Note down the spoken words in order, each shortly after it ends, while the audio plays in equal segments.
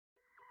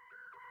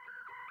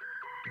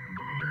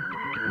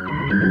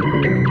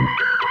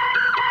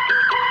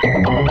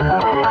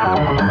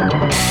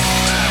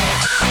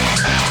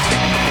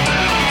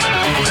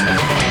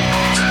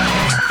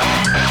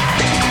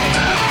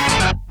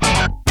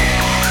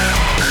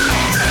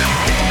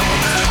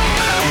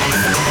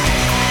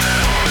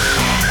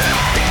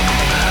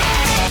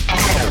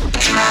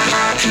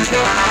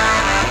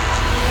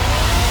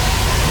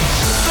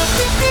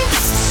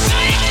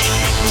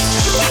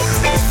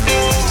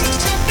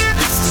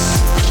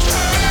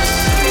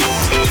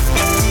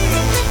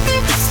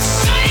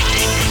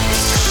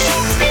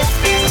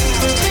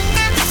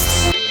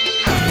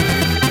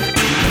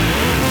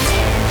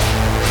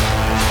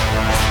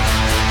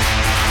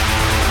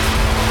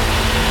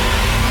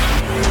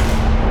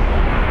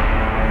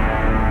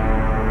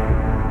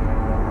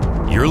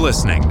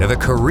listening to the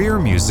Career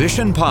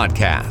Musician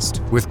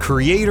Podcast with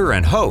creator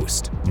and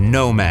host,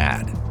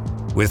 Nomad.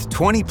 With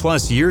 20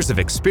 plus years of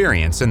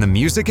experience in the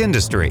music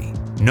industry,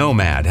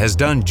 Nomad has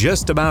done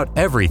just about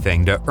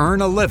everything to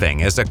earn a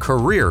living as a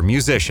career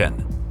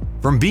musician.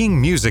 From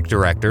being music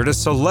director to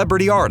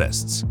celebrity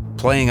artists,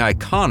 playing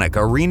iconic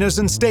arenas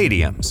and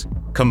stadiums,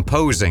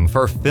 composing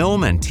for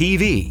film and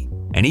TV,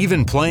 and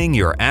even playing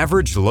your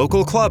average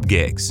local club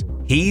gigs,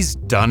 he's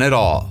done it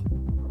all.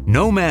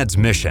 Nomad's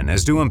mission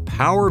is to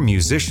empower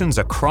musicians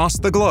across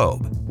the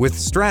globe with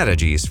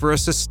strategies for a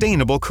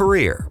sustainable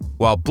career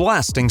while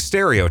blasting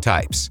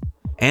stereotypes,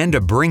 and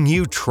to bring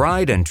you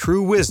tried and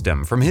true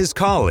wisdom from his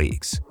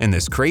colleagues in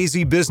this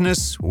crazy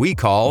business we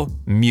call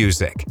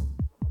music.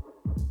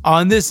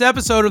 On this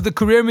episode of the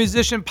Career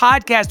Musician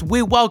Podcast,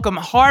 we welcome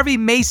Harvey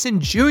Mason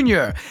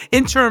Jr.,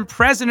 interim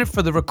president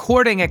for the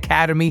Recording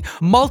Academy,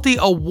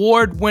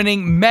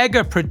 multi-award-winning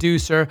mega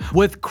producer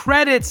with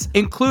credits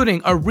including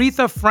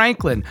Aretha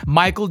Franklin,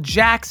 Michael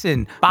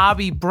Jackson,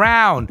 Bobby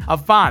Brown,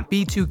 Avant,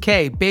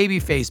 B2K,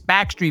 Babyface,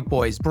 Backstreet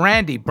Boys,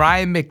 Brandy,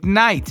 Brian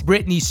McKnight,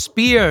 Britney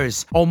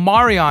Spears,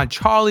 Omarion,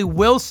 Charlie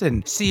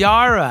Wilson,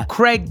 Ciara,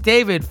 Craig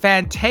David,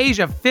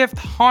 Fantasia, Fifth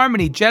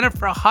Harmony,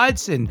 Jennifer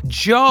Hudson,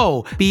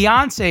 Joe,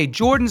 Beyonce,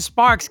 Jordan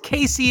Sparks,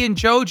 Casey and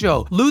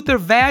JoJo, Luther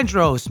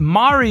Vandross,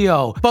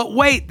 Mario. But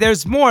wait,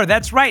 there's more.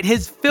 That's right.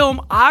 His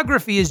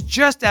filmography is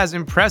just as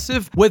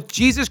impressive with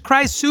Jesus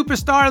Christ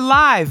Superstar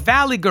Live,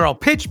 Valley Girl,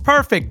 Pitch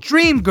Perfect,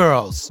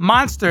 Dreamgirls,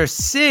 Monster,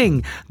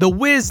 Sing, The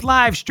Wiz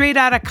Live, Straight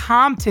Outta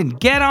Compton,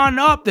 Get On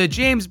Up, The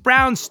James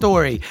Brown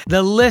Story.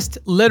 The list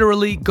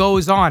literally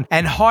goes on.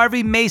 And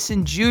Harvey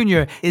Mason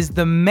Jr. is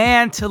the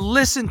man to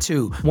listen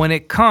to when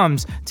it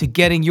comes to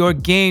getting your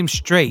game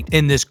straight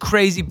in this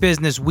crazy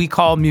business we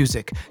call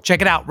music.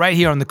 Check it out right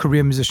here on the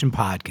Career Musician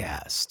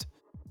Podcast.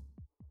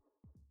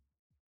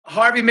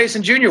 Harvey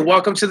Mason Jr.,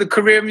 welcome to the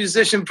Career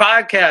Musician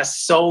Podcast.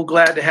 So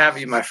glad to have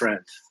you, my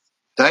friend.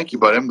 Thank you,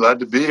 buddy. I'm glad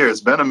to be here.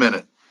 It's been a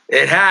minute.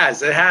 It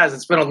has.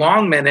 It's been a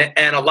long minute,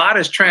 and a lot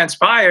has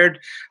transpired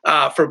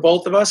for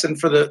both of us and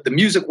for the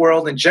music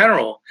world in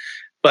general.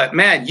 But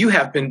man, you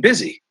have been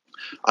busy.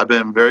 I've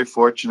been very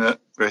fortunate,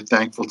 very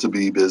thankful to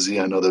be busy.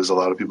 I know there's a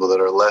lot of people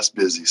that are less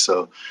busy,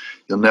 so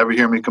you'll never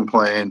hear me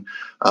complain.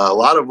 A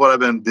lot of what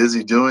I've been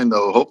busy doing,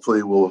 though,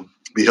 hopefully will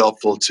be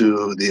helpful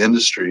to the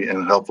industry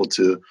and helpful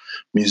to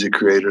music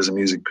creators and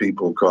music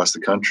people across the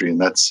country. And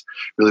that's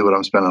really what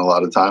I'm spending a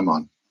lot of time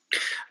on.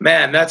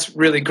 Man, that's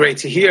really great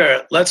to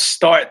hear. Let's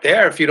start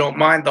there, if you don't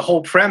mind. The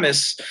whole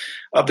premise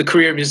of the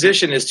Career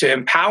Musician is to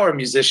empower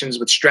musicians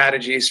with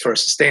strategies for a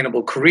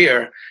sustainable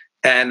career.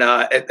 And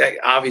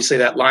obviously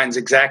that lines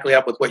exactly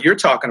up with what you're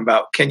talking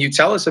about. Can you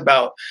tell us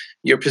about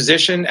your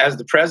position as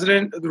the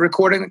president of the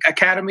Recording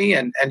Academy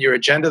and your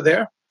agenda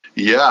there?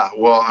 Yeah,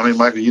 well, I mean,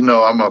 Michael, you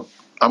know, I'm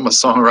a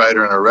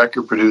songwriter and a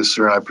record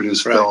producer, and I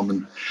produce film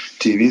and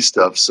TV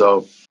stuff.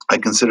 So I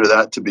consider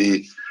that to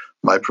be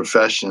my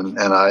profession.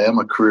 And I am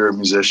a career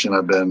musician.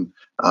 I've been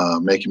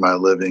making my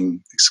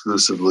living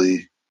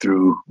exclusively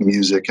through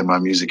music and my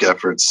music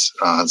efforts.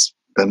 It's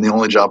been the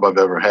only job I've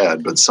ever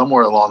had. But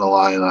somewhere along the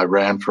line, I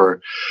ran for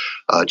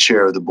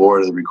chair of the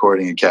board of the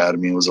Recording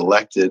Academy and was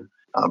elected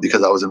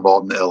because I was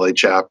involved in the LA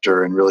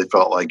chapter and really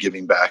felt like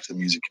giving back to the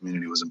music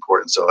community was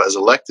important. So as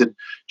elected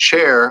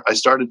chair, I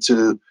started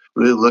to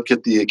really look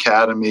at the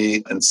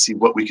Academy and see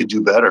what we could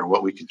do better,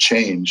 what we could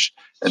change.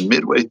 And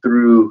midway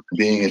through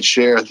being a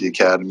chair at the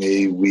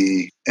Academy,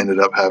 we ended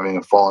up having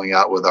a falling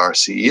out with our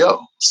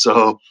CEO.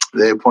 So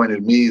they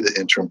appointed me the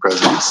interim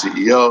president and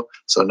CEO.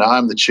 So now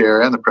I'm the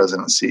chair and the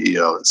president and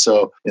CEO.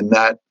 So in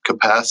that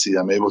capacity,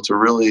 I'm able to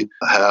really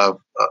have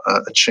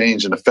a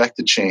change and affect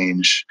a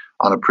change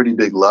on a pretty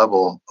big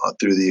level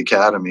through the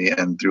Academy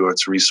and through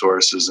its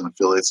resources and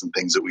affiliates and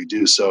things that we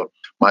do. So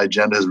my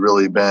agenda has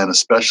really been,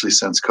 especially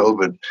since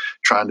COVID,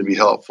 trying to be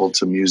helpful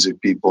to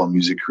music people and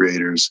music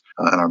creators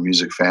and our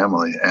music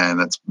family. And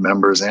it's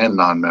members and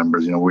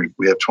non-members. You know,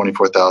 we have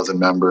 24,000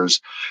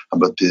 members,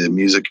 but the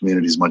music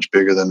community is much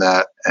bigger than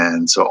that.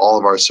 And so all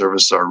of our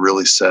services are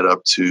really set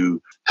up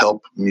to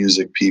help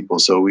music people.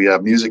 So we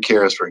have Music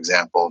Cares, for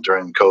example.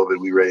 During COVID,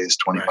 we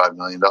raised $25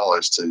 million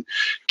to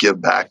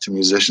give back to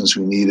musicians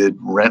who needed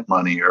rent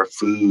money or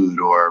food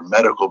or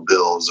medical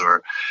bills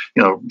or,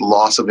 you know,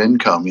 loss of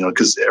income, you know,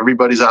 because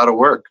everybody's out of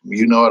work.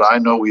 You know it, I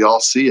know, we all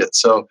see it.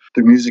 So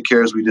through Music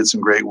Cares, we did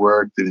some great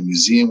work. Through the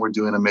museum, we're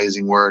doing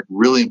amazing work.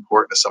 Really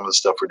important to some of the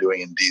stuff we're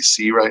doing in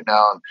DC right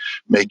now and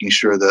making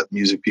sure that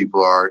music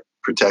people are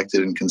protected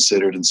and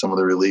considered in some of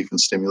the relief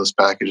and stimulus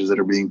packages that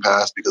are being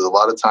passed, because a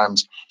lot of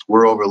times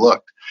we're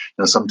overlooked.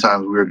 You know,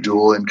 sometimes we're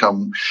dual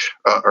income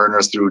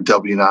earners through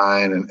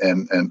W-9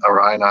 and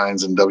or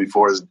I-9s and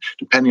W-4s,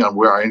 depending on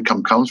where our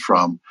income comes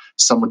from.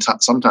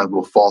 Sometimes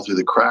we'll fall through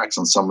the cracks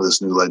on some of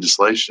this new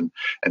legislation,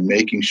 and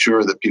making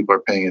sure that people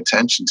are paying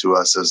attention to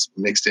us as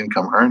mixed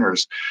income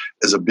earners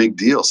is a big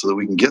deal so that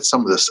we can get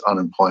some of this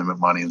unemployment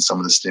money and some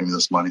of the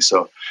stimulus money.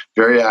 So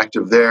very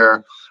active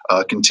there.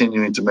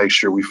 Continuing to make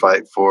sure we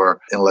fight for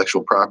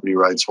intellectual property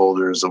rights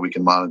holders so we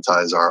can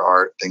monetize our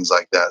art, things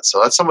like that. So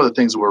that's some of the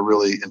things that we're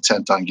really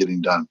intent on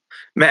getting done.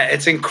 Man,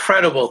 it's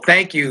incredible.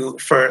 Thank you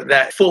for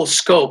that full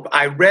scope.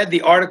 I read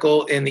the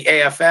article in the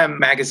AFM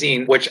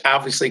magazine, which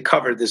obviously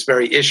covered this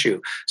very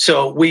issue.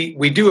 So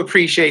we do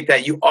appreciate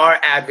that you are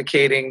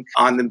advocating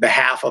on the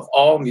behalf of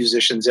all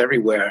musicians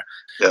everywhere.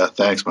 Yeah,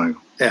 thanks,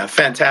 Michael. Yeah,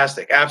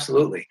 fantastic.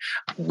 Absolutely.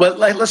 But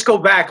let's go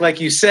back.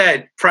 Like you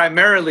said,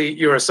 primarily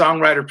you're a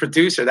songwriter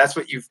producer. That's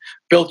what you've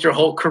built your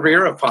whole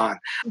career upon.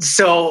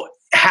 So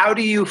how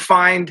do you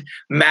find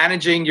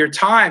managing your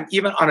time,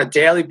 even on a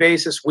daily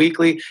basis,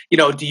 weekly?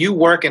 Do you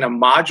work in a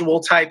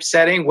module type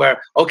setting where,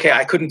 okay,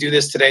 I couldn't do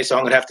this today, so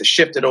I'm going to have to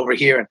shift it over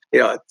here? And,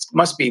 it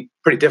must be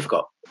pretty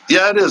difficult.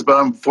 Yeah, it is. But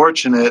I'm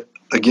fortunate,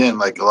 again,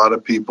 like a lot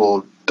of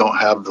people don't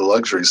have the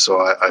luxury. So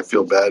I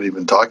feel bad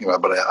even talking about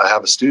it, but I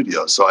have a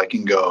studio. So I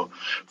can go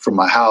from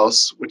my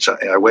house, which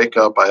I wake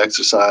up, I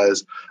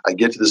exercise, I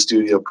get to the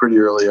studio pretty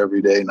early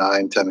every day,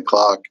 9, 10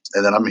 o'clock.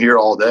 And then I'm here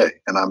all day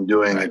and I'm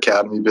doing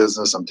academy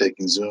business. I'm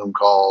taking Zoom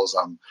calls.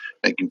 I'm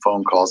making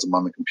phone calls. I'm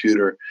on the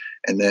computer.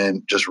 And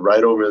then just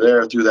right over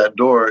there through that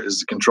door is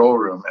the control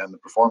room and the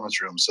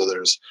performance room. So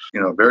there's,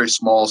 very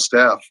small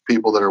staff,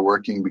 people that are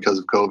working because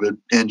of COVID,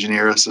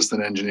 engineer,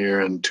 assistant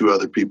engineer, and 2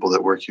 other people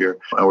that work here.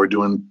 And we're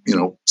doing,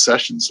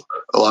 sessions.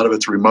 A lot of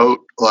it's remote.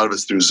 A lot of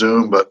it's through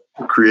Zoom, but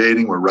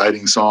we're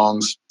writing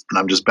songs. And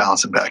I'm just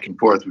bouncing back and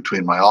forth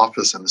between my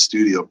office and the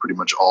studio pretty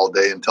much all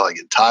day until I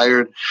get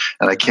tired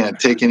and I can't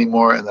take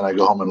anymore. And then I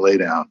go home and lay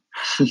down.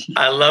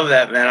 I love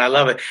that, man. I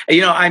love it.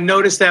 I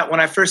noticed that when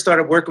I first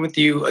started working with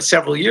you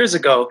several years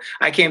ago,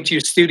 I came to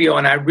your studio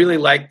and I really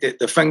liked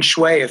the feng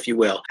shui, if you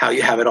will, how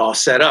you have it all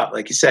set up.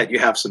 Like you said, you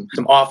have some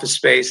office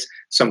space,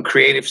 some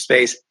creative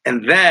space.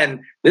 And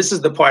then this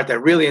is the part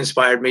that really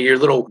inspired me, your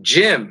little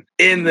gym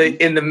in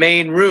the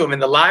main room, in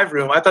the live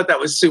room. I thought that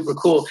was super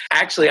cool.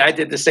 Actually, I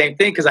did the same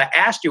thing because I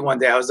asked you one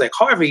day, I was like,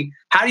 Harvey,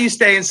 how do you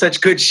stay in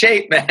such good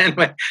shape, man?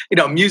 When,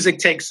 music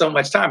takes so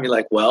much time. You're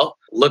like, well,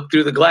 look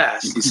through the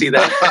glass. You see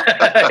that?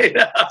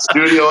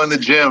 Studio in the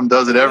gym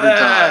does it every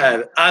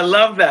time. I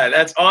love that.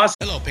 That's awesome.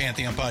 Hello,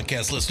 Pantheon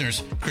Podcast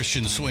listeners.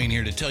 Christian Swain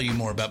here to tell you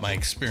more about my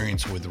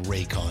experience with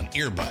Raycon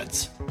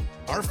earbuds.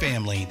 Our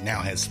family now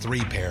has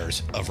 3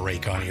 pairs of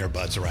Raycon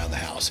earbuds around the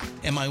house,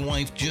 and my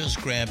wife just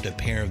grabbed a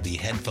pair of the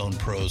Headphone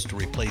Pros to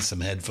replace some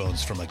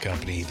headphones from a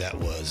company that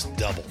was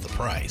double the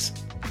price.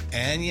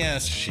 And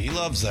yes, she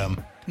loves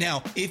them.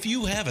 Now, if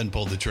you haven't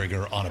pulled the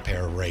trigger on a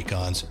pair of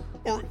Raycons,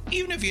 or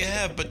even if you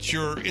have, but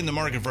you're in the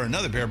market for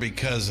another pair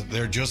because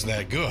they're just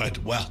that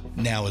good, well,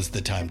 now is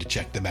the time to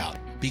check them out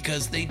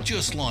because they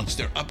just launched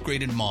their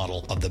upgraded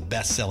model of the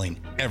best-selling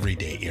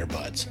everyday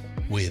earbuds.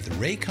 With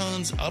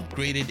Raycon's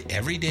upgraded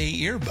everyday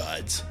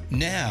earbuds,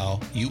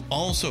 now you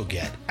also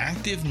get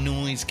active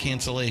noise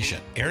cancellation,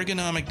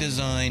 ergonomic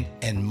design,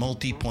 and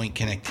multi-point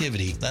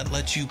connectivity that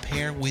lets you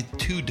pair with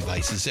 2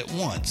 devices at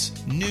once.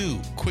 New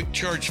quick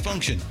charge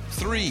function,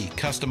 3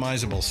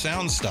 customizable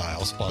sound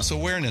styles, plus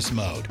awareness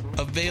mode.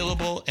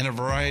 Available in a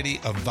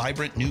variety of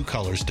vibrant new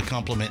colors to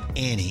complement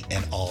any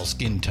and all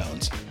skin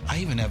tones. I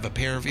even have a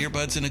pair of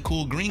earbuds in a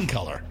cool green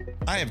color.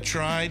 I have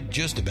tried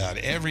just about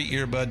every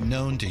earbud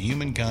known to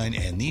humankind,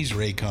 and these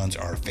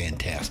Raycons are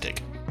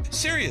fantastic.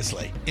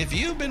 Seriously, if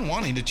you've been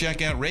wanting to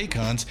check out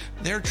Raycons,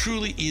 there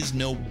truly is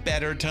no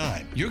better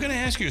time. You're going to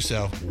ask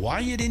yourself why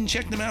you didn't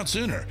check them out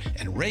sooner,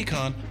 and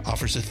Raycon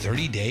offers a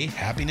 30-day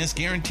happiness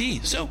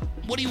guarantee. So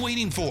what are you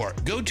waiting for?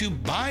 Go to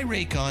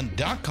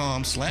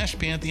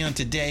buyraycon.com/Pantheon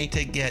today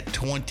to get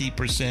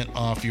 20%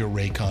 off your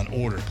Raycon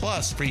order,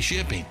 plus free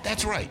shipping.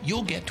 That's right,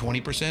 you'll get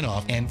 20%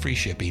 off and free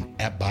shipping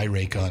at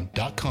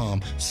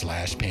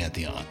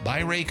buyraycon.com/Pantheon.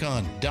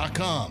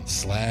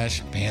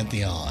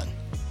 buyraycon.com/Pantheon.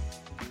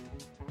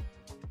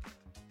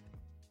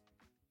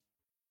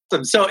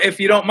 So if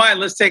you don't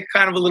mind, let's take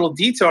kind of a little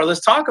detour.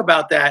 Let's talk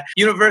about that.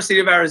 University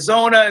of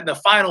Arizona in the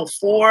Final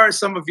Four,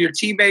 some of your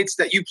teammates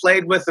that you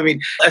played with. I mean,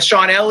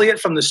 Sean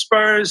Elliott from the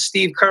Spurs,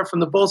 Steve Kerr from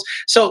the Bulls.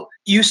 So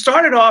you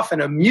started off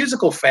in a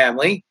musical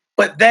family,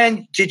 but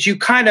then did you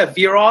kind of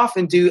veer off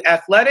and do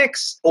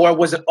athletics, or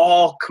was it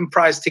all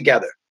comprised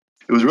together?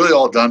 It was really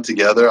all done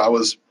together. I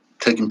was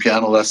taking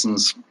piano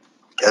lessons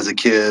as a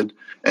kid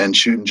and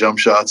shooting jump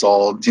shots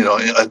all,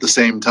 at the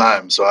same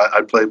time. So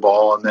I'd play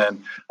ball. And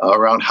then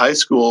around high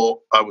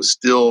school, I was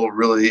still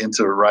really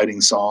into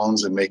writing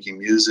songs and making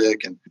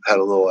music and had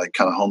a little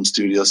kind of home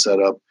studio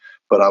set up.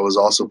 But I was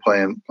also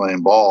playing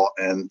ball.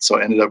 And so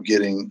I ended up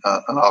getting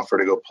an offer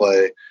to go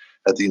play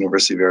at the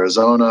University of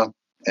Arizona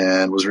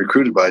and was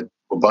recruited by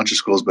a bunch of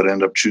schools, but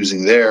ended up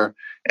choosing there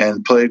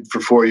and played for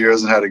 4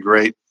 years and had a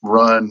great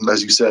run.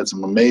 As you said,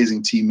 some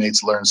amazing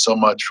teammates, learned so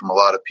much from a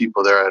lot of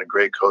people there. I had a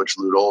great coach,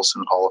 Lute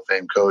Olson, Hall of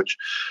Fame coach.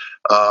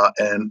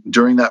 And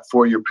during that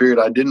 4-year period,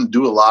 I didn't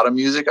do a lot of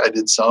music. I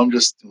did some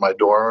just in my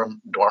dorm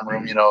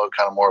room,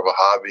 kind of more of a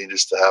hobby,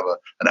 just to have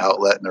an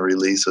outlet and a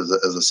release as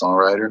a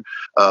songwriter.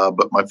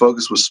 But my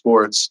focus was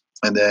sports.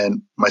 And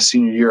then my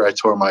senior year, I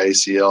tore my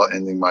ACL,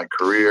 ending my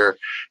career.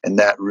 And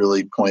that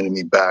really pointed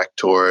me back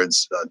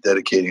towards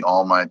dedicating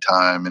all my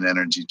time and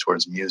energy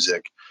towards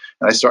music.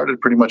 And I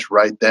started pretty much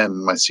right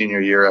then, my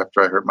senior year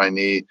after I hurt my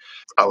knee.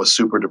 I was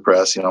super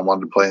depressed. I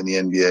wanted to play in the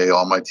NBA.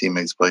 All my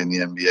teammates played in the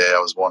NBA. I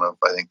was one of,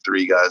 I think,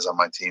 3 guys on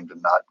my team to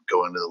not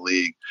go into the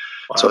league.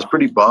 Wow. So I was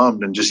pretty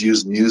bummed and just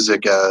used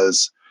music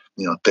as,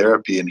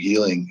 therapy and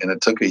healing. And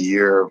it took a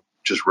year of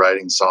just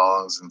writing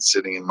songs and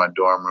sitting in my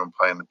dorm room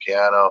playing the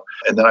piano.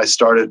 And then I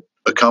started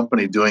a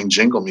company doing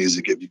jingle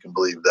music, if you can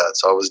believe that.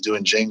 So I was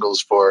doing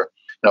jingles for,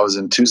 I was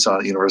in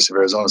Tucson, University of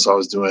Arizona. So I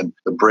was doing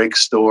the break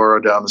store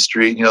down the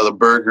street, the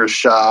burger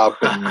shop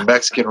and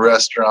Mexican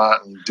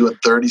restaurant, and doing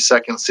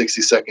 30-second,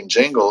 60-second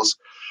jingles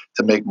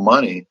to make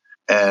money.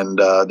 And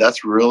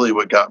that's really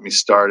what got me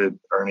started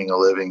earning a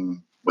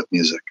living with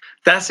music.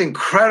 That's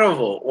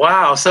incredible.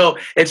 Wow. So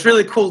it's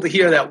really cool to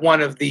hear that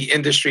one of the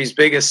industry's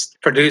biggest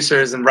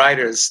producers and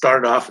writers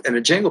started off in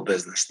a jingle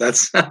business.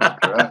 That's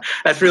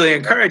that's really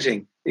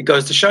encouraging. It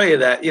goes to show you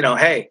that,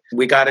 hey,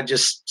 we got to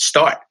just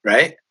start,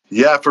 right?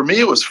 Yeah, for me,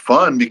 it was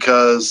fun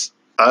because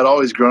I'd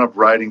always grown up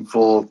writing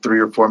full 3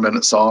 or 4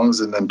 minute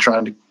songs and then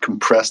trying to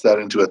compress that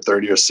into a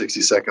 30 or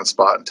 60-second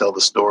spot and tell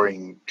the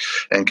story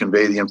and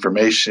convey the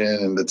information.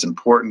 And that's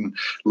important.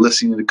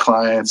 Listening to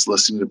clients,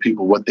 listening to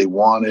people, what they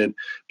wanted,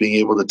 being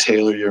able to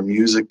tailor your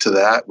music to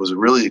that was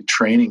really a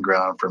training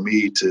ground for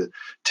me to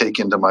take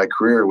into my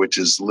career, which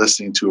is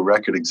listening to a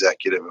record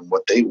executive and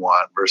what they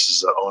want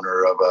versus the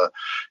owner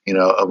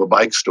of a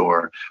bike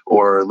store,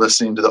 or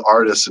listening to the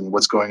artists and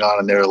what's going on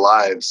in their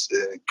lives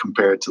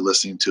compared to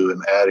listening to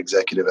an ad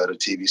executive at a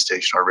TV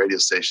station or radio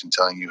station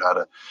telling you how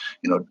to,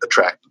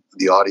 attract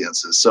the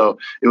audiences. So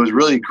it was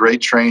really great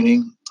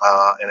training.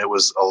 And it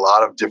was a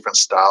lot of different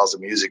styles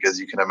of music, as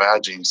you can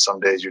imagine. Some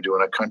days you're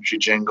doing a country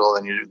jingle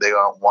and they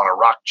want a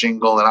rock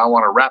jingle and I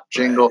want a rap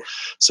jingle. Right.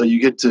 So you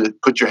get to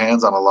put your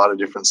hands on a lot of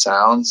different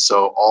sounds.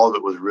 So all of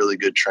it was really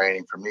good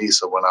training for me.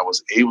 So when I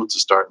was able to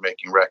start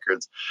making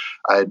records,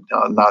 I had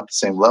not the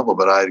same level,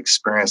 but I had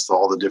experienced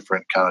all the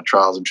different kind of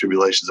trials and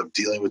tribulations of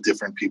dealing with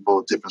different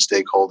people, different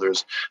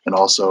stakeholders, and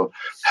also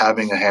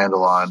having a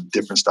handle on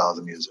different styles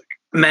of music.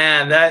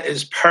 Man, that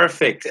is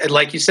perfect. And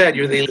like you said,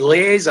 you're the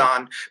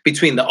liaison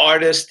between the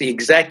artists, the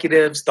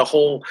executives, the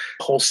whole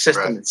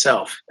system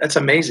itself. That's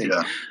amazing.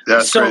 Yeah,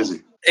 that's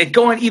crazy.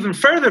 Going even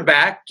further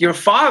back, your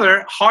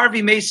father,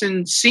 Harvey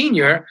Mason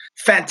Sr.,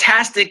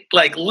 fantastic,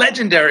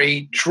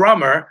 legendary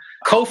drummer,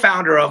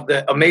 co-founder of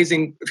the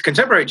amazing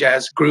contemporary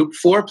jazz group,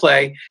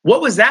 Foreplay. What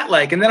was that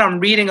like? And then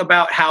I'm reading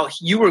about how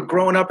you were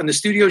growing up in the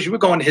studios. You were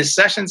going to his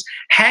sessions,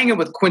 hanging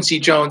with Quincy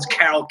Jones,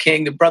 Carole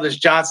King, the Brothers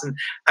Johnson.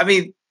 I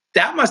mean,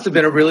 that must have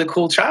been a really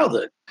cool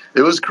childhood.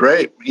 It was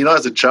great.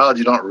 As a child,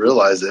 you don't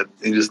realize it.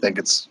 You just think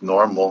it's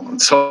normal.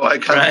 And so I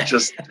kind of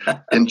just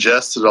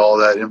ingested all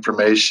that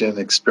information,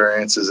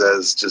 experiences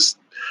as just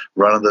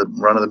run of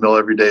the mill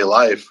everyday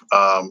life.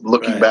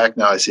 Looking back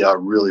now, I see how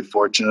really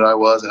fortunate I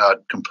was and how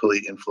it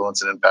completely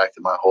influenced and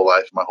impacted my whole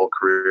life, my whole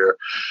career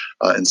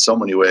in so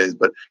many ways.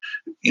 But,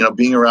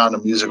 being around a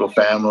musical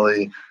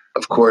family,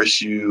 of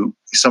course,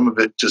 some of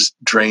it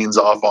just drains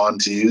off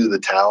onto you, the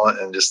talent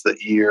and just the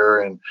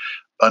ear and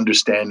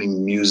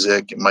understanding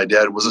music. My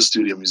dad was a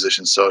studio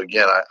musician. So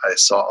again, I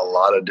saw a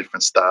lot of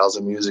different styles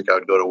of music. I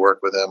would go to work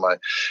with him. I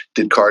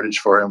did cartage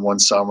for him one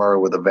summer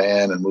with a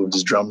van and moved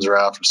his drums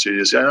around from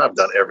studios. Yeah, I've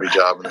done every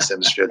job in this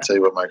industry. I tell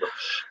you what, Michael.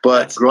 But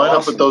that's growing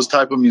up with those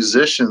type of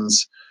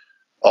musicians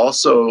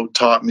also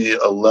taught me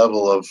a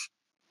level of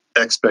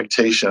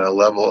expectation,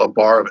 a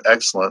bar of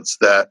excellence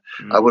that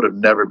I would have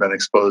never been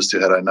exposed to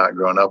had I not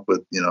grown up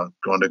with,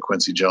 going to a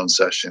Quincy Jones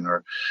session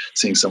or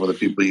seeing some of the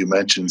people you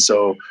mentioned.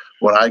 So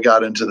when I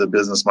got into the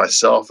business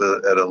myself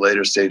at a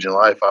later stage in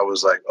life, I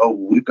was like, oh,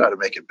 we've got to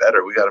make it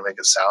better. We got to make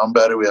it sound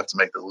better. We have to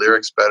make the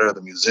lyrics better.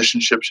 The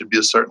musicianship should be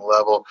a certain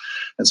level.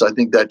 And so I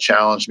think that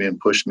challenged me and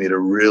pushed me to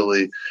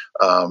really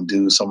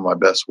do some of my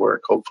best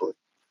work, hopefully.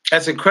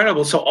 That's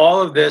incredible. So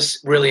all of this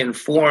really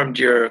informed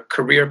your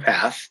career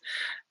path.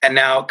 And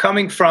now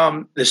coming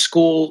from the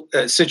school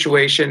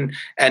situation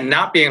and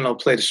not being able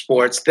to play the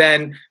sports,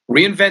 then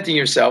reinventing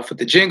yourself with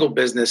the jingle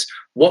business,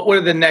 what were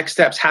the next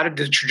steps? How did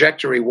the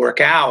trajectory work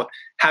out?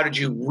 How did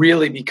you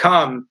really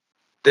become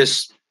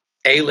this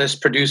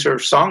A-list producer,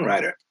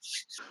 songwriter?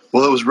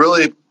 Well, it was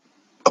really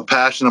a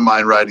passion of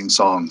mine writing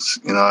songs.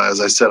 As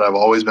I said, I've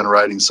always been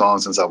writing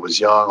songs since I was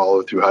young, all the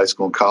way through high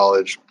school and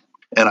college.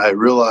 And I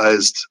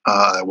realized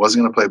I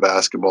wasn't going to play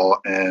basketball.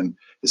 And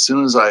as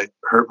soon as I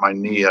hurt my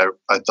knee,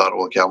 I thought,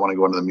 well, okay, I want to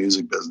go into the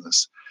music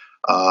business.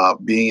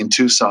 Being in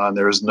Tucson,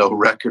 there was no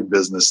record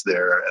business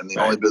there. And the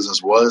only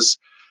business was,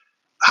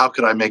 how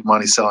could I make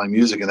money selling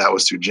music? And that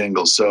was through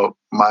jingles. So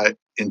my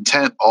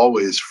intent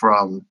always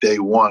from day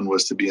one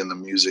was to be in the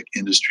music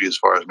industry as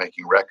far as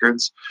making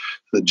records.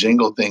 The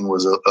jingle thing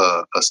was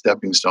a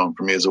stepping stone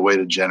for me as a way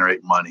to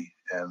generate money.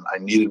 And I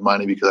needed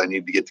money because I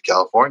needed to get to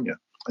California.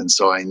 And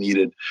so I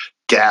needed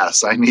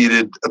gas. I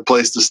needed a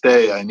place to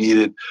stay. I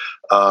needed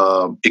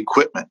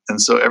equipment. And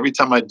so every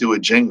time I'd do a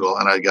jingle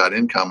and I got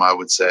income, I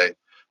would say,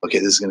 okay,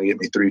 this is going to get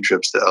me 3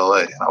 trips to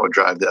LA. And I would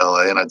drive to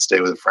LA and I'd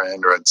stay with a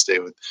friend, or I'd stay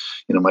with,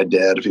 my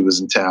dad if he was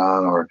in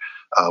town, or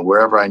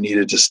wherever I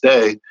needed to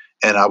stay.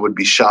 and I would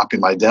be shopping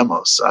my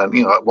demos.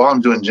 While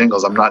I'm doing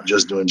jingles, I'm not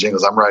just doing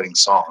jingles. I'm writing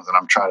songs, and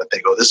I'm trying to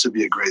think, this would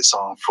be a great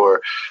song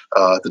for,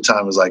 at the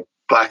time it was like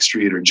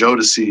Blackstreet or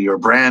Jodeci or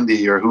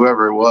Brandy or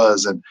whoever it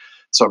was. And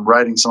so I'm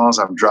writing songs.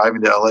 I'm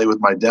driving to LA with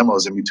my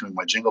demos in between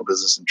my jingle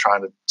business and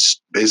trying to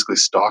basically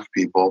stalk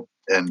people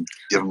and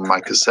give them my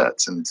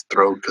cassettes and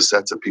throw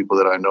cassettes at people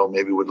that I know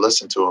maybe would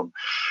listen to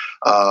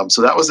them.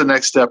 So that was the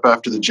next step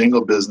after the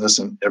jingle business.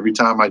 And every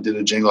time I did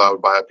a jingle, I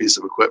would buy a piece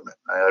of equipment.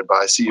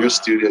 I see your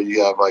studio,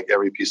 you have like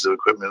every piece of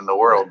equipment in the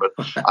world, but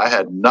I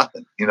had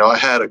nothing. I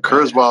had a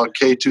Kurzweil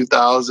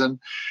K2000,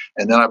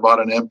 and then I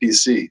bought an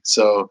MPC.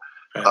 So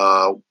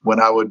when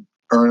I would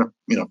earn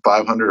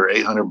 $500 or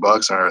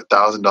 $800 or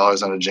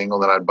 $1,000 on a jingle,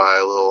 then I'd buy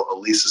a little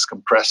Alesis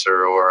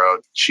compressor or a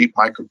cheap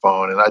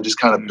microphone, and I just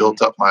kind of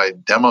built up my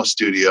demo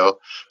studio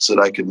so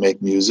that I could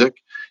make music,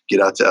 get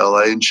out to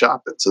LA and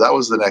shop it. So that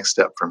was the next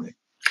step for me.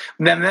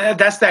 And then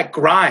that's that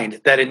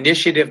grind, that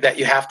initiative that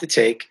you have to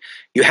take.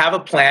 You have a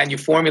plan, you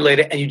formulate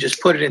it, and you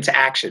just put it into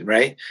action,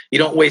 right? You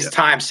don't waste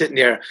time sitting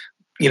there,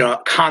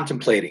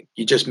 contemplating.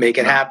 You just make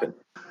it happen.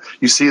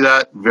 You see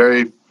that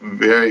very,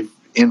 very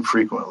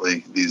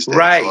infrequently these days.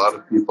 Right. A lot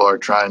of people are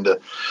trying to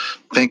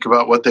think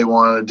about what they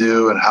want to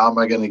do and how am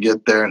I going to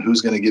get there and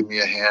who's going to give me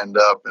a hand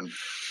up. And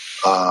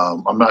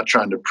I'm not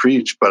trying to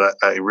preach, but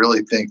I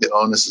really think the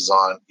onus is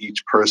on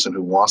each person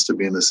who wants to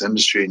be in this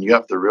industry. And you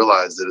have to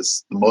realize that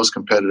it's the most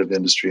competitive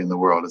industry in the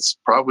world. It's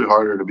probably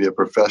harder to be a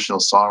professional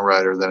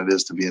songwriter than it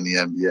is to be in the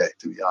NBA,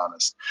 to be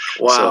honest.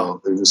 Wow.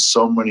 So there's just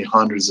so many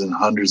hundreds and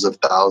hundreds of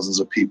thousands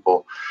of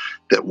people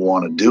that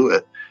want to do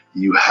it.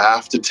 You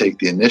have to take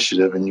the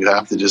initiative and you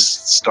have to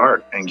just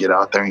start and get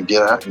out there and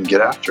get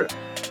after it.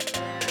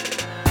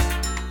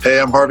 Hey,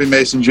 I'm Harvey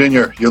Mason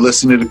Jr. You're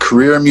listening to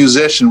Career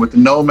Musician with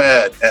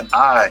Nomad, and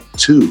I,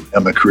 too,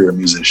 am a career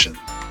musician.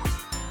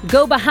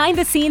 Go behind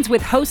the scenes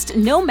with host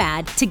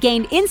Nomad to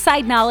gain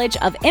inside knowledge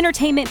of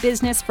entertainment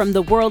business from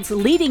the world's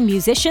leading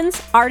musicians,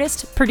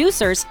 artists,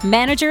 producers,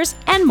 managers,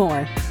 and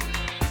more.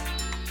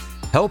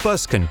 Help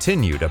us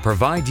continue to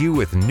provide you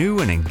with new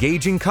and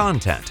engaging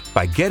content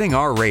by getting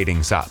our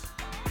ratings up.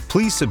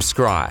 Please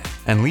subscribe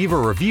and leave a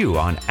review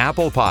on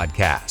Apple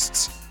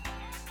Podcasts.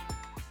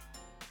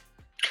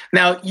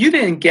 Now, you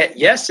didn't get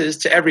yeses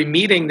to every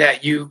meeting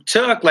that you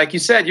took. Like you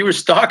said, you were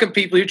stalking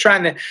people. You're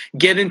trying to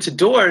get into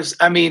doors.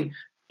 I mean,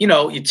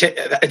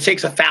 it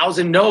takes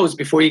 1,000 no's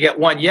before you get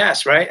one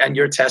yes, right? And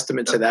you're a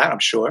testament to that, I'm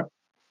sure.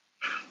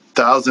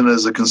 1,000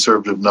 is a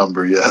conservative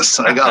number, yes.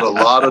 I got a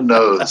lot of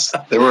no's.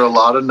 There were a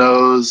lot of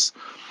no's,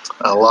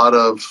 a lot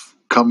of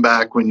come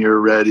back when you're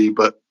ready.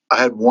 But I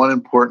had one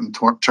important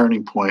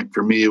turning point.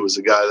 For me, it was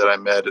a guy that I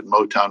met at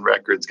Motown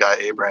Records. Guy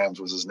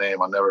Abrams was his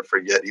name. I'll never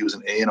forget. He was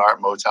an A&R at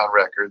Motown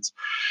Records.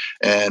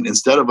 And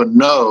instead of a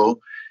no,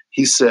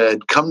 he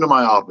said, come to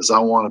my office. I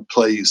want to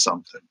play you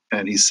something.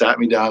 And he sat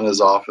me down in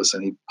his office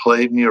and he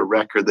played me a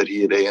record that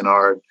he had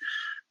A&R'd.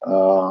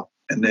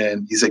 And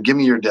then he said, give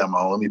me your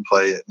demo. Let me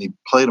play it. And he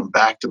played them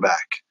back to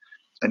back.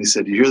 And he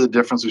said, you hear the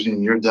difference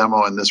between your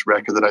demo and this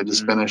record that I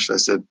just finished? I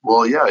said,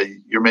 well, yeah,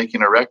 you're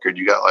making a record.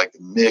 You got like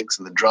a mix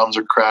and the drums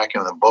are cracking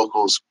and the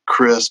vocals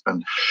crisp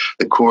and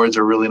the chords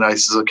are really nice. He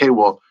says, okay,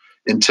 well,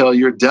 until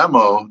your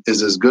demo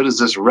is as good as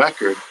this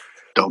record,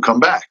 don't come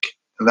back.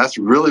 And that's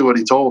really what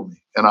he told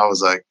me. And I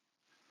was like,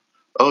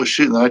 oh,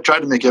 shoot. And I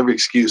tried to make every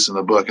excuse in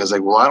the book. I was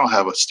like, well, I don't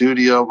have a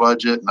studio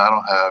budget and I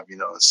don't have,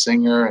 a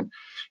singer. And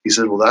he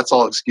said, well, that's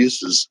all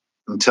excuses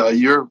until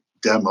your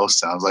demo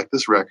sounds like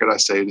this record. I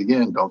say it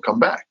again, don't come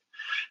back.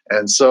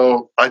 And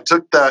so I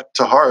took that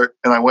to heart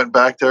and I went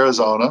back to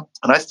Arizona,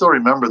 and I still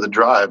remember the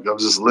drive. I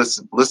was just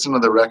listening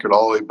to the record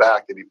all the way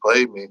back that he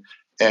played me.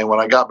 And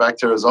when I got back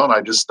to Arizona,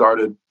 I just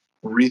started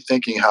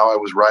rethinking how I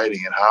was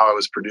writing and how I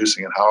was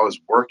producing and how I was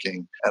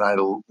working. And I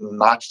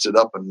notched it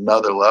up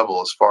another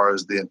level as far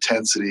as the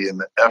intensity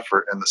and the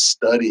effort and the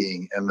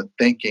studying and the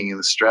thinking and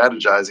the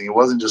strategizing. It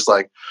wasn't just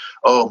like,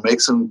 oh, make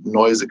some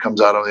noise that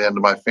comes out on the end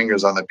of my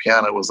fingers on the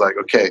piano. It was like,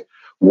 okay,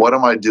 what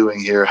am I doing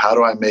here? How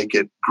do I make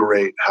it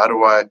great? How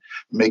do I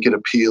make it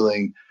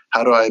appealing?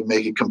 How do I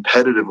make it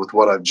competitive with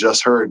what I've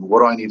just heard? And what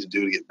do I need to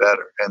do to get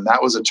better? And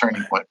that was a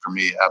turning point for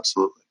me,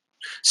 absolutely.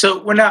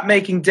 So we're not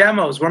making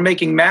demos, we're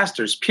making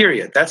masters,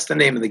 period. That's the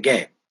name of the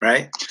game,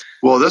 right?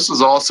 Well, this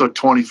was also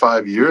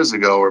 25 years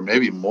ago or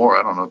maybe more.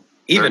 I don't know.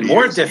 Even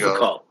more difficult.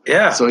 Ago.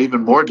 Yeah. So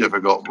even more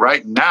difficult.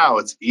 Right now,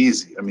 it's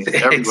easy. I mean,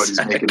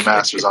 everybody's making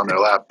masters on their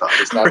laptop.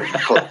 It's not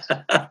even close.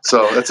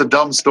 So it's a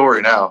dumb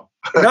story now.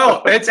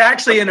 No, it's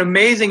actually an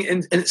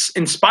amazing,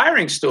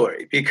 inspiring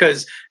story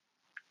because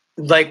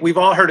like we've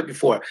all heard it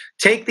before,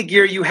 take the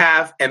gear you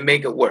have and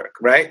make it work,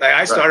 right? Like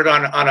I started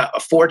on a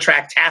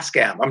 4-track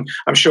Tascam.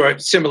 I'm sure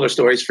similar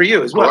stories for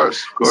you as well. Of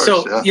course,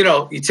 so,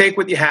 you take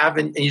what you have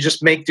and you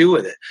just make do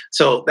with it.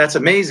 So that's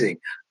amazing.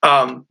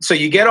 So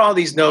you get all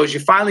these no's, you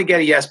finally get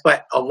a yes,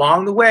 but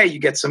along the way, you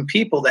get some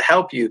people to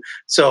help you.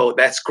 So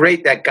that's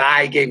great. That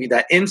guy gave you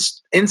that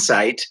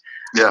insight.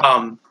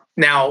 Yeah.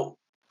 Now,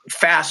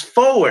 fast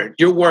forward,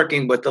 you're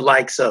working with the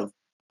likes of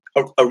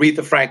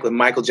Aretha Franklin,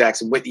 Michael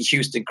Jackson, Whitney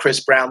Houston, Chris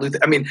Brown, Luther.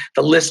 I mean,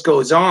 the list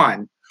goes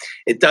on.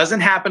 It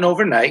doesn't happen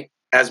overnight,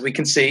 as we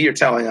can see. You're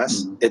telling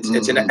us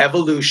it's an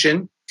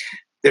evolution.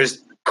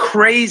 There's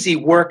crazy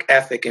work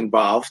ethic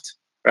involved,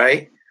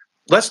 right?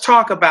 Let's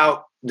talk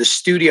about the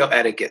studio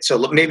etiquette. So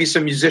maybe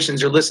some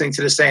musicians are listening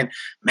to this saying,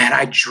 man,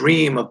 I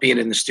dream of being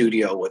in the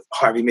studio with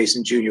Harvey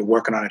Mason Jr.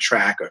 working on a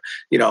track, or,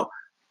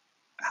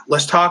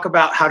 let's talk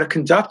about how to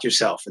conduct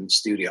yourself in the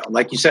studio.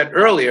 Like you said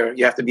earlier,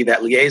 you have to be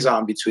that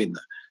liaison between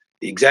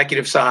the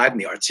executive side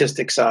and the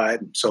artistic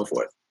side and so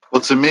forth.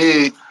 Well, to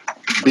me,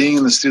 being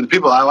in the studio, the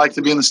people I like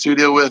to be in the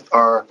studio with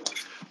are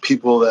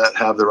people that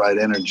have the right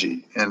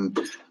energy. And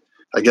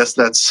I guess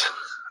that's,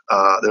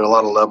 there are a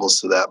lot of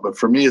levels to that. But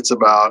for me, it's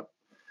about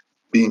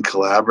being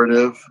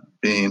collaborative,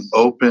 being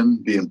open,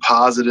 being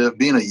positive,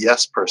 being a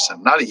yes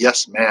person, not a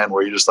yes man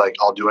where you're just like,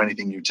 I'll do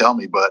anything you tell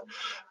me, but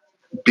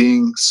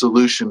being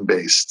solution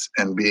based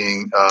and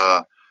being,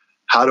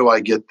 how do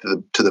I get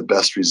to the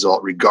best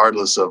result,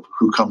 regardless of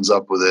who comes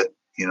up with it?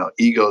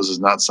 Egos is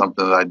not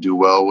something that I do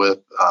well with.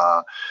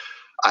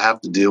 I have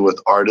to deal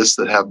with artists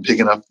that have big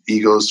enough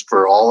egos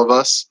for all of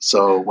us.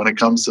 So when it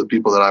comes to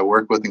people that I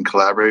work with and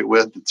collaborate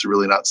with, it's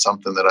really not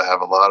something that I have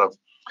a lot of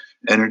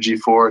energy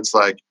for. It's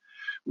like,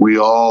 we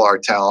all are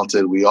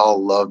talented. We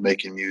all love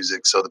making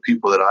music. So the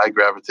people that I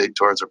gravitate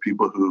towards are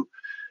people who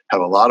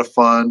have a lot of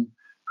fun,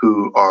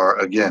 who are,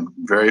 again,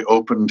 very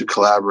open to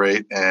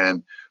collaborate,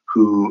 and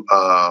who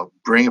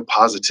bring a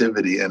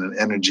positivity and an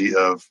energy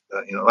of,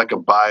 like a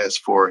bias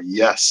for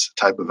yes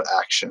type of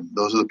action.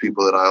 Those are the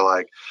people that I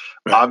like.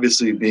 Right.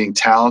 Obviously, being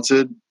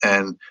talented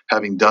and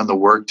having done the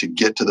work to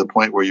get to the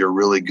point where you're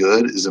really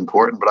good is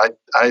important, but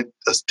I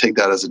just take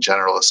that as a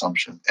general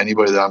assumption.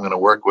 Anybody that I'm going to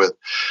work with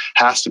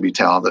has to be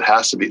talented,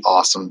 has to be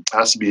awesome,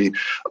 has to be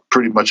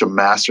pretty much a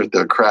master at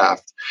their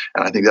craft.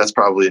 And I think that's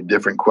probably a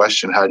different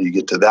question. How do you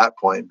get to that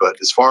point? But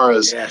as far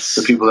as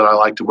the people that I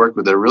like to work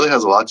with, it really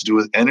has a lot to do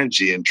with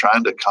energy and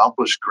trying to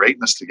accomplish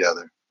greatness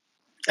together.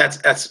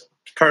 That's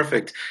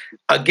perfect.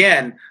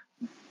 Again,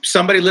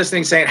 somebody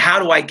listening saying,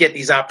 how do I get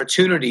these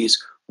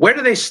opportunities? Where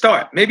do they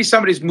start? Maybe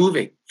somebody's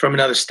moving from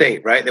another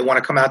state, right? They want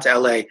to come out to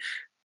LA.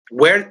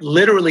 Where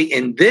literally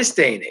in this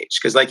day and age,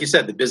 because like you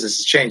said, the business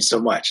has changed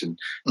so much in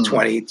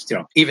 20,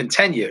 even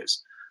 10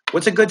 years.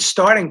 What's a good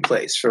starting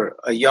place for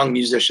a young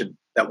musician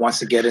that wants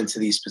to get into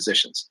these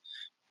positions?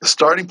 The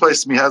starting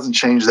place to me hasn't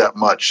changed that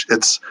much.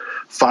 It's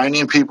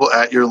finding people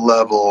at your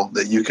level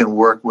that you can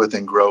work with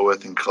and grow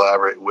with and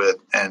collaborate with.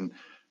 And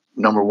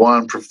number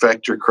one,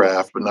 perfect your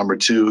craft. But number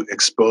two,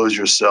 expose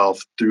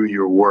yourself through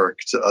your work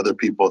to other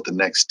people at the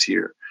next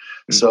tier.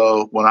 Mm-hmm.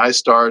 So when I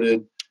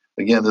started,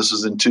 again, this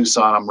was in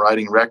Tucson, I'm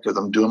writing records.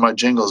 I'm doing my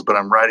jingles, but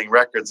I'm writing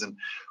records. And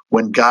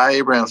when Guy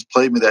Abrams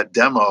played me that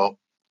demo,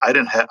 I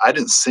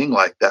didn't sing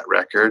like that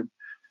record.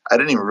 I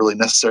didn't even really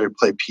necessarily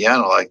play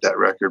piano like that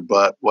record,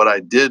 but what I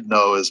did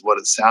know is what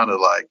it sounded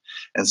like.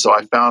 And so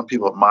I found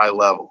people at my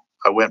level.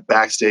 I went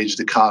backstage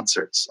to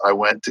concerts. I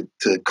went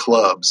to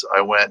clubs.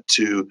 I went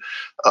to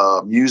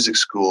music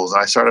schools.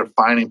 And I started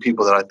finding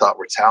people that I thought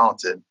were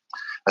talented.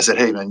 I said,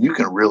 hey, man, you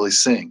can really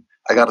sing.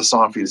 I got a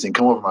song for you to sing.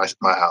 Come over to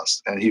my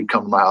house. And he'd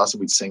come to my house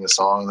and we'd sing a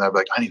song. And I'd be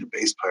like, I need a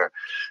bass player.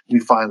 Let me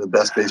find the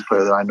best bass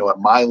player that I know at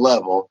my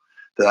level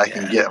that I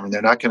can get. I mean,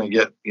 they're not going to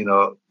get,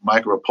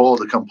 Mike Rapole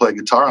to come play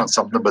guitar on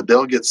something, but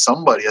they'll get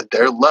somebody at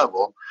their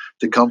level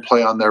to come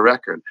play on their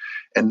record.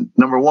 And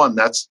number one,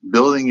 that's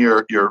building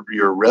your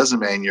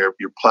resume and your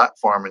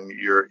platform and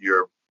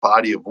your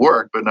body of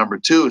work. But number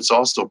two, it's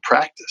also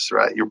practice,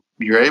 right?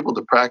 You're able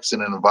to practice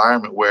in an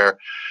environment where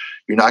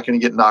you're not going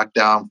to get knocked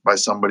down by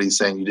somebody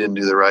saying you didn't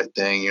do the right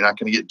thing. You're not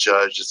going to get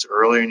judged. It's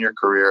early in your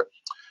career.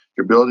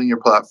 You're building your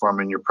platform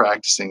and you're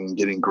practicing and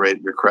getting great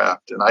at your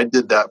craft. And I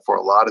did that for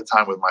a lot of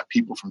time with my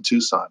people from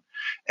Tucson.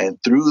 And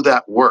through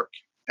that work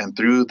and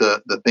through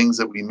the things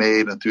that we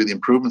made and through the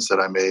improvements that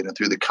I made and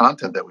through the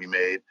content that we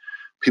made,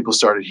 people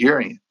started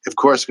hearing it. Of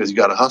course, because you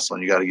got to hustle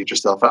and you got to get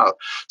yourself out.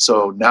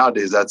 So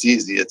nowadays that's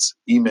easy. It's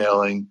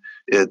emailing,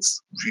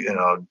 it's,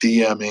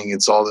 DMing,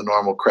 it's all the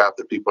normal crap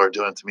that people are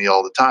doing to me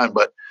all the time.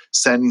 But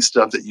sending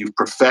stuff that you've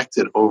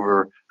perfected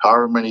over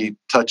however many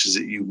touches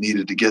that you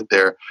needed to get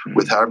there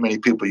with however many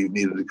people you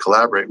needed to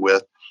collaborate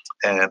with.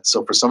 And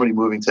so for somebody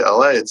moving to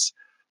LA, it's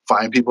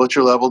find people at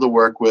your level to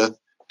work with,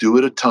 do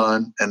it a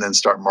ton, and then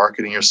start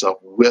marketing yourself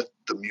with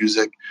the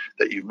music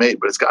that you've made.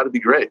 But it's got to be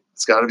great.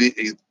 It's got to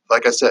be,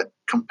 like I said,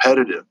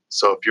 competitive.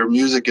 So if your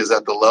music is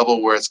at the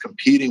level where it's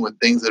competing with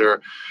things that are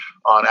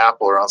on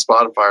Apple or on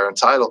Spotify or on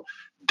Tidal,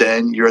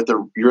 then you're at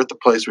the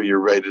place where you're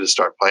ready to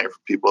start playing for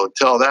people.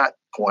 Until that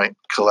point,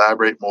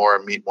 collaborate more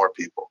and meet more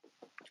people.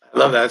 I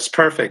love that. It's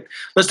perfect.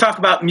 Let's talk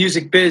about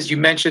music biz. You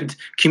mentioned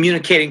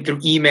communicating through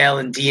email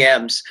and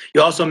DMs.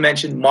 You also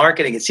mentioned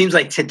marketing. It seems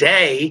like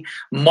today,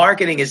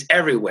 marketing is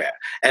everywhere.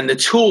 And the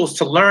tools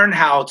to learn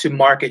how to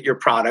market your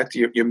product,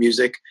 your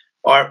music,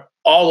 are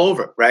all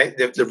over, right?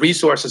 The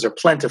resources are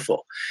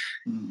plentiful.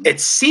 Mm-hmm.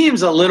 It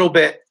seems a little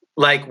bit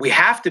like we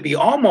have to be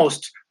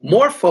almost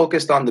more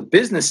focused on the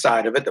business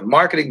side of it, the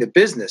marketing, the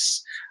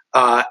business.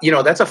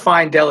 That's a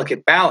fine,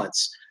 delicate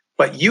balance.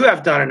 But you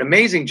have done an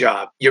amazing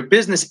job. Your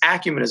business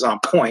acumen is on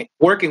point.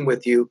 Working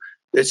with you,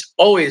 it's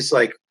always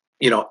like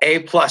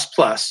A++,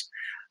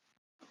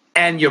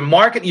 and your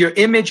market, your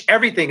image,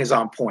 everything is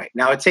on point.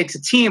 Now it takes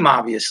a team,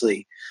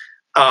 obviously.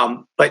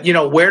 But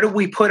where do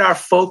we put our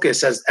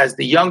focus as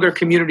the younger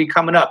community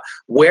coming up?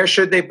 Where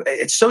should they?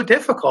 It's so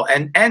difficult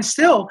and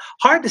still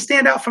hard to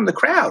stand out from the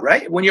crowd,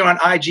 right? When you're on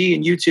IG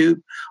and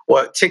YouTube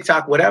or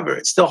TikTok, whatever,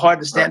 it's still hard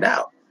to stand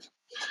out.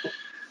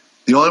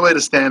 The only way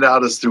to stand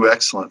out is through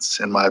excellence,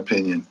 in my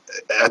opinion,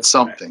 at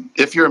something. Right.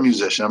 If you're a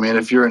musician, I mean,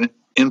 if you're an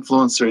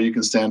influencer, you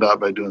can stand out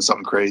by doing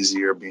something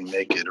crazy or being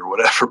naked or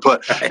whatever.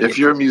 But if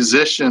you're a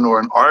musician or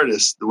an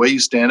artist, the way you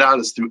stand out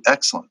is through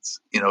excellence,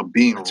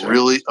 being That's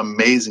really right.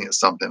 amazing at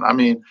something. I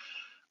mean,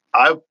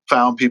 I've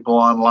found people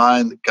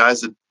online,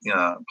 guys that,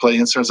 play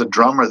instruments, a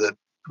drummer that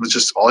was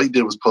just, all he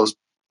did was post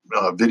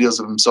videos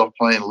of himself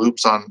playing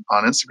loops on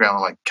Instagram.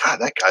 I'm like,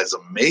 God, that guy's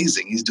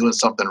amazing. He's doing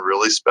something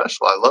really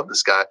special. I love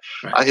this guy.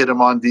 Right. I hit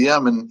him on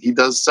DM and he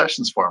does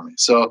sessions for me.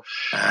 So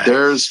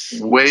there's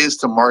ways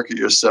to market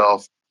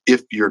yourself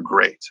if you're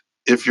great.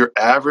 If you're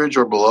average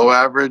or below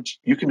average,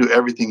 you can do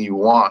everything you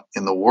want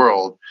in the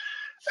world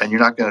and you're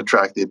not going to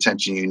attract the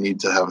attention you need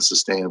to have a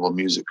sustainable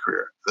music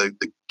career. The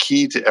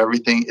key to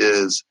everything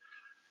is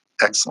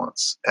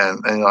excellence.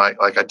 And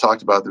like I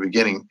talked about at the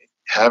beginning,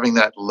 having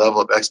that level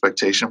of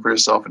expectation for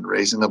yourself and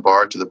raising the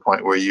bar to the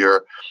point where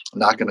you're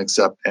not going to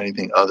accept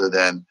anything other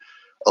than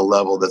a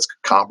level that's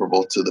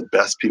comparable to the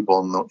best people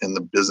in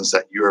the business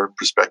at your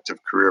prospective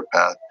career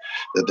path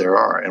that there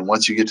are. And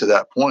once you get to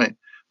that point,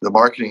 the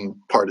marketing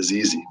part is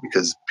easy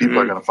because people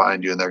are going to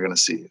find you and they're going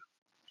to see you.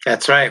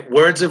 That's right.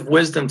 Words of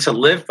wisdom to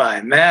live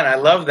by. Man, I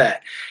love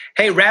that.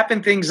 Hey,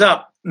 wrapping things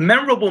up,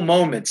 memorable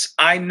moments.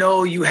 I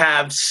know you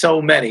have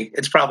so many.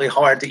 It's probably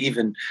hard to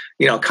even,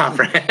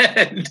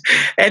 comprehend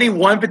any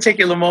one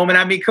particular moment.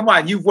 I mean, come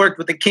on, you've worked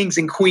with the kings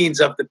and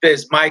queens of the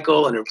biz,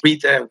 Michael and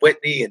Aretha and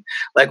Whitney. And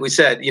like we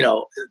said,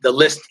 the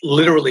list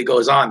literally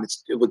goes on.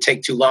 It would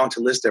take too long to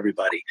list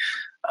everybody.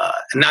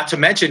 And not to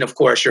mention, of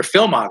course, your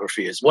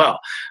filmography as well.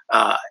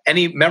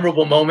 Any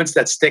memorable moments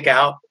that stick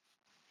out?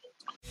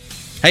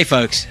 Hey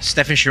folks,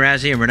 Stefan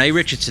Shirazi and Renee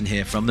Richardson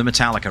here from the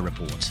Metallica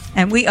Report.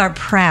 And we are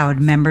proud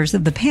members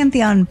of the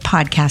Pantheon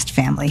podcast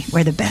family,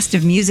 where the best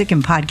of music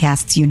and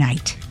podcasts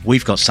unite.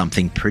 We've got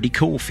something pretty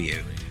cool for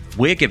you.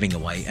 We're giving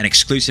away an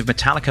exclusive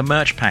Metallica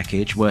merch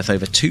package worth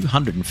over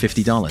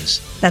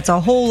 $250. That's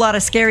a whole lot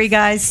of Scary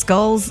Guys,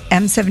 Skulls,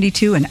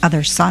 M72, and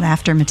other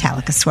sought-after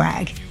Metallica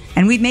swag.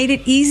 And we've made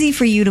it easy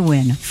for you to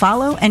win.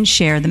 Follow and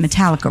share the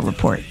Metallica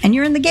Report, and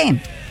you're in the game.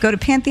 Go to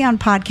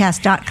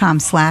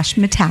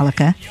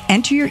pantheonpodcast.com/Metallica,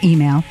 enter your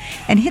email,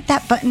 and hit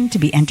that button to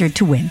be entered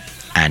to win.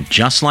 And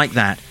just like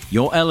that,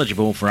 you're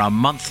eligible for our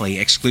monthly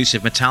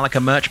exclusive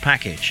Metallica merch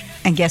package.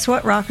 And guess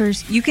what,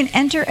 rockers? You can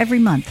enter every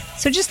month,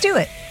 so just do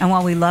it. And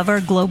while we love our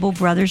global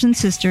brothers and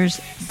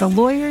sisters, the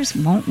lawyers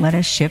won't let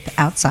us ship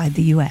outside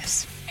the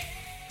U.S.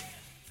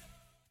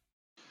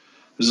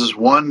 This is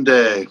one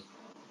day,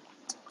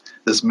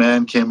 this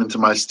man came into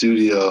my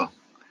studio.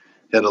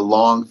 He had a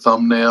long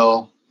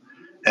thumbnail,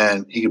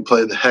 and he could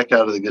play the heck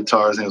out of the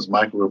guitar. His name was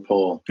Michael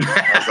Rapole.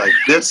 I was like,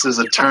 this is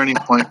a turning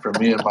point for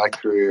me in my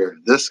career.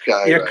 This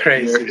guy You're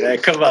crazy, man.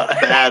 Come on. The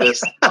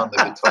baddest on the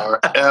guitar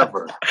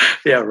ever.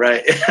 Yeah,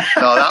 right.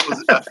 No,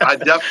 I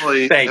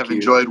definitely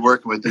enjoyed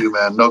working with you,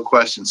 man. No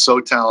question. So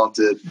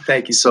talented.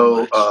 Thank you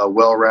so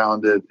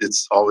well-rounded.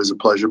 It's always a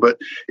pleasure. But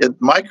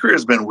my career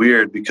has been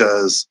weird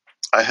because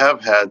I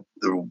have had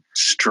the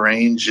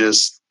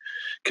strangest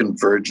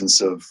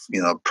convergence of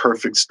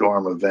perfect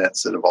storm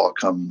events that have all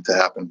come to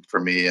happen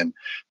for me, and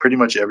pretty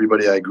much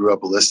everybody I grew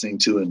up listening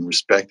to and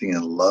respecting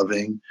and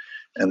loving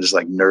and just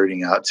like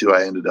nerding out to,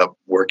 I ended up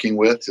working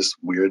with just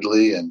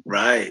weirdly. And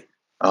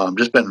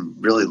just been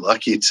really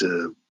lucky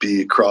to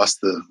be across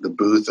the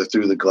booth or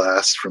through the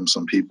glass from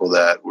some people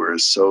that were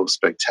so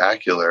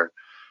spectacular.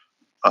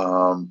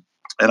 And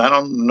I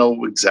don't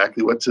know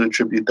exactly what to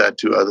attribute that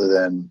to other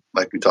than,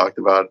 like we talked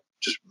about,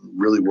 just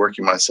really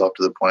working myself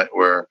to the point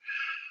where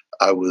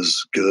I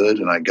was good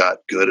and I got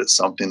good at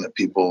something that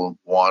people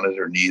wanted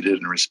or needed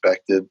and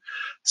respected.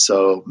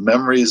 So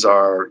memories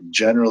are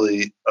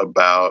generally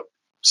about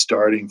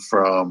starting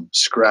from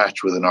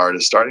scratch with an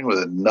artist, starting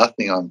with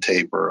nothing on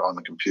tape or on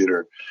the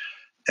computer,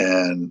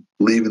 and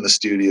leaving the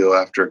studio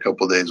after a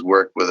couple of days'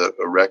 work with a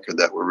record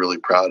that we're really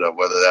proud of,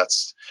 whether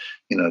that's,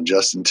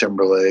 Justin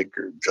Timberlake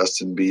or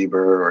Justin Bieber,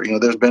 or,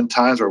 there's been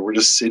times where we're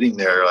just sitting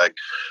there like,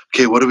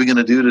 okay, what are we going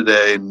to do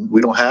today? And we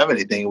don't have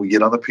anything. We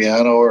get on the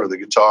piano or the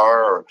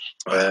guitar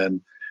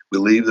and we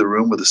leave the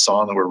room with a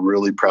song that we're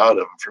really proud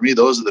of. And for me,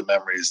 those are the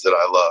memories that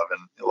I love.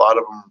 And a lot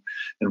of them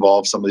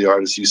involve some of the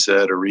artists you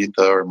said, Aretha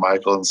or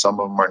Michael, and some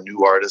of them are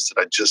new artists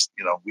that I just,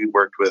 we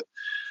worked with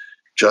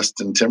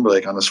Justin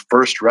Timberlake on his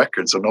first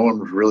record. So no one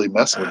was really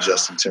messing with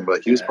Justin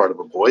Timberlake. He was part of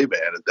a boy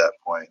band at that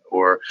point.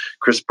 Or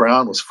Chris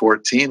Brown was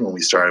 14 when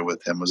we started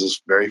with him. It was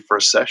his very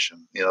first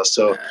session,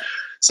 so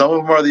some of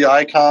them are the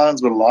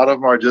icons, but a lot of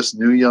them are just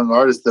new young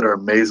artists that are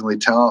amazingly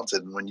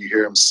talented. And when you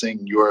hear them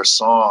sing your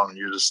song,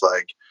 you're just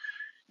like,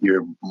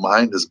 your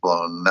mind is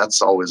blown. And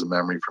that's always a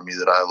memory for me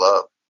that I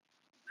love.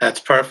 That's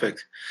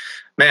perfect.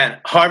 Man,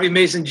 Harvey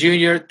Mason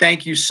Jr.,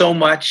 thank you so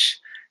much.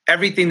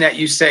 Everything that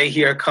you say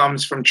here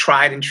comes from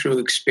tried and true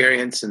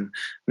experience and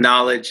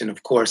knowledge, and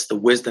of course, the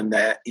wisdom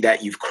that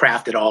you've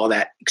crafted all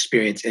that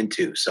experience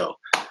into. So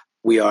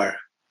we are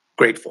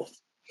grateful.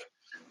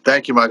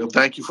 Thank you, Michael.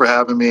 Thank you for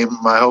having me.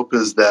 My hope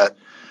is that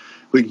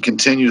we can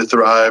continue to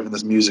thrive in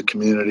this music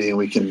community, and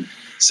we can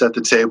set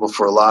the table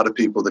for a lot of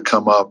people to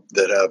come up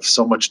that have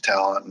so much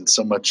talent and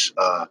so much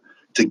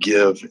to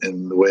give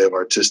in the way of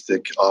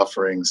artistic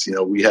offerings. You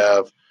know, we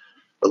have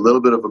a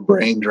little bit of a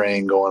brain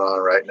drain going on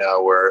right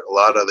now where a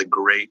lot of the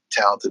great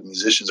talented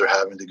musicians are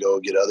having to go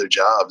get other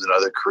jobs and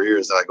other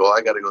careers. They're like, well,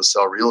 I got to go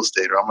sell real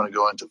estate, or I'm going to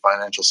go into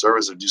financial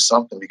service or do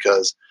something,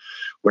 because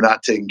we're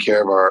not taking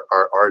care of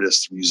our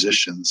artists,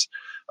 musicians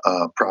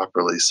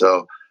properly.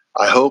 So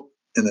I hope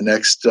in the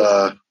next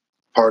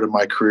part of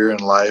my career in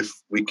life,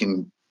 we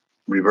can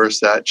reverse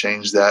that,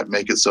 change that,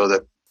 make it so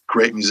that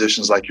great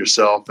musicians like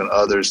yourself and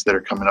others that are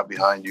coming up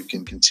behind you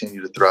can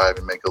continue to thrive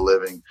and make a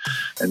living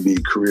and be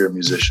career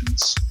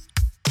musicians.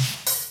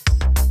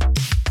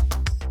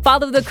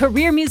 Follow The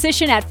Career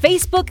Musician at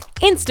Facebook,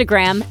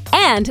 Instagram,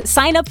 and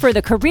sign up for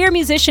the Career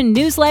Musician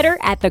newsletter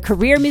at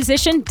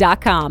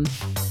thecareermusician.com.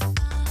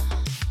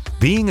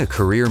 Being a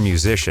career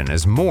musician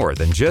is more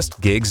than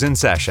just gigs and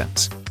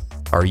sessions.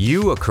 Are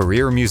you a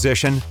career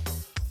musician?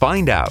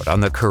 Find out on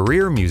the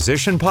Career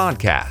Musician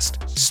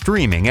Podcast,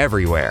 streaming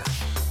everywhere.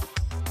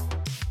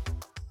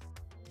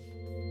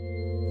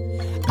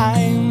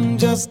 I'm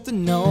just a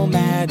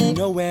nomad,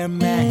 nowhere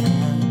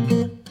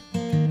man,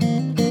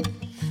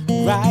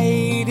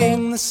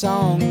 writing the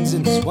songs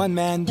in this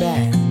one-man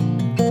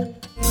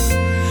band.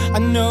 A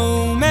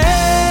nomad,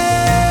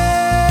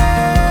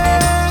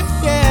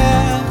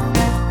 yeah,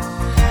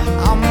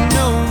 I'm a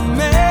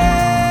nomad,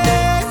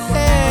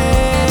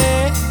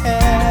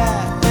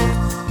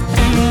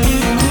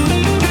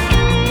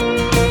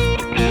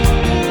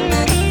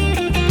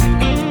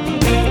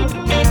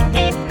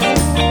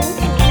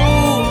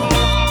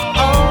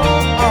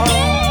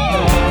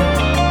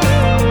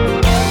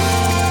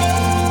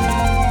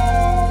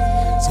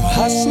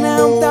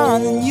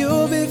 darling,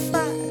 you'll be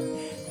fine.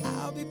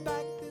 I'll be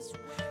back this way.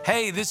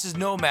 Hey, this is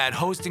Nomad,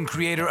 host and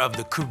creator of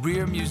the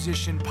Career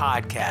Musician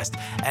Podcast,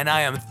 and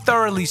I am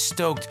thoroughly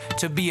stoked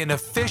to be an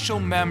official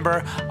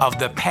member of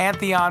the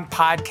Pantheon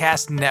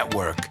Podcast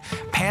Network.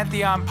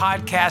 Pantheon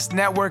Podcast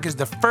Network is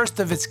the first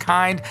of its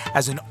kind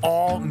as an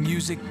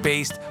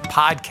all-music-based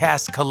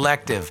podcast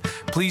collective.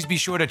 Please be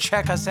sure to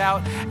check us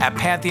out at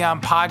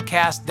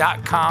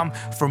pantheonpodcast.com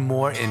for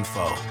more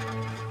info.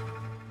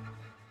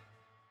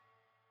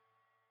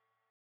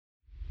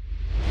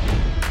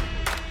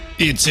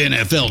 It's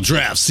NFL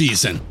draft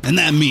season, and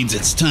that means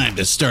it's time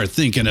to start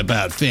thinking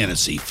about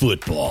fantasy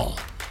football.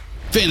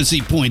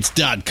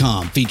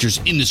 FantasyPoints.com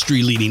features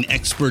industry-leading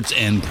experts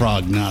and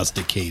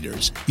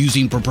prognosticators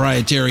using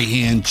proprietary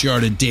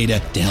hand-charted data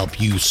to help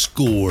you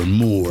score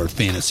more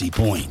fantasy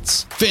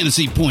points.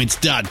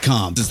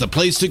 FantasyPoints.com is the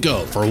place to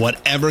go for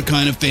whatever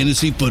kind of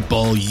fantasy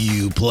football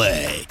you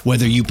play.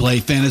 Whether you play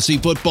fantasy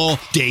football,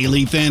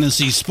 daily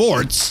fantasy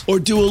sports, or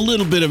do a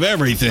little bit of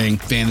everything,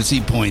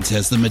 Fantasy Points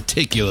has the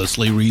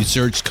meticulously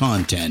researched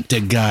content to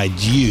guide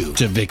you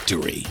to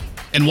victory.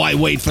 And why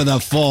wait for the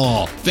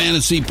fall?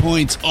 Fantasy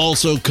Points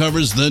also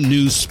covers the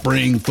new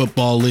spring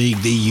football league,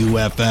 the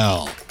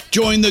UFL.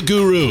 Join the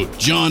guru,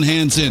 John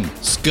Hansen,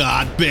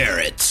 Scott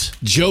Barrett,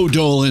 Joe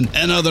Dolan,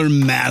 and other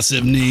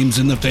massive names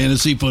in the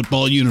fantasy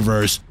football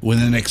universe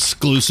with an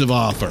exclusive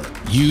offer.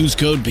 Use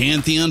code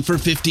Pantheon for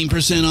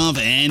 15% off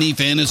any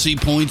Fantasy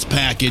Points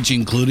package,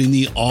 including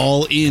the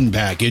all-in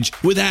package,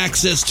 with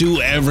access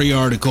to every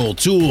article,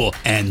 tool,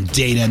 and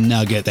data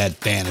nugget that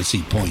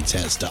Fantasy Points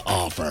has to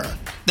offer.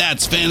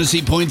 That's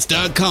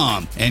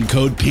FantasyPoints.com and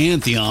code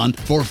Pantheon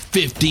for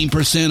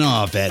 15%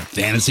 off at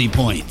Fantasy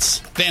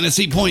Points.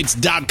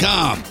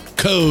 FantasyPoints.com,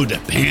 code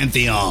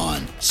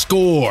Pantheon.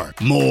 Score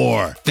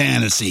more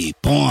fantasy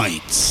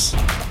points.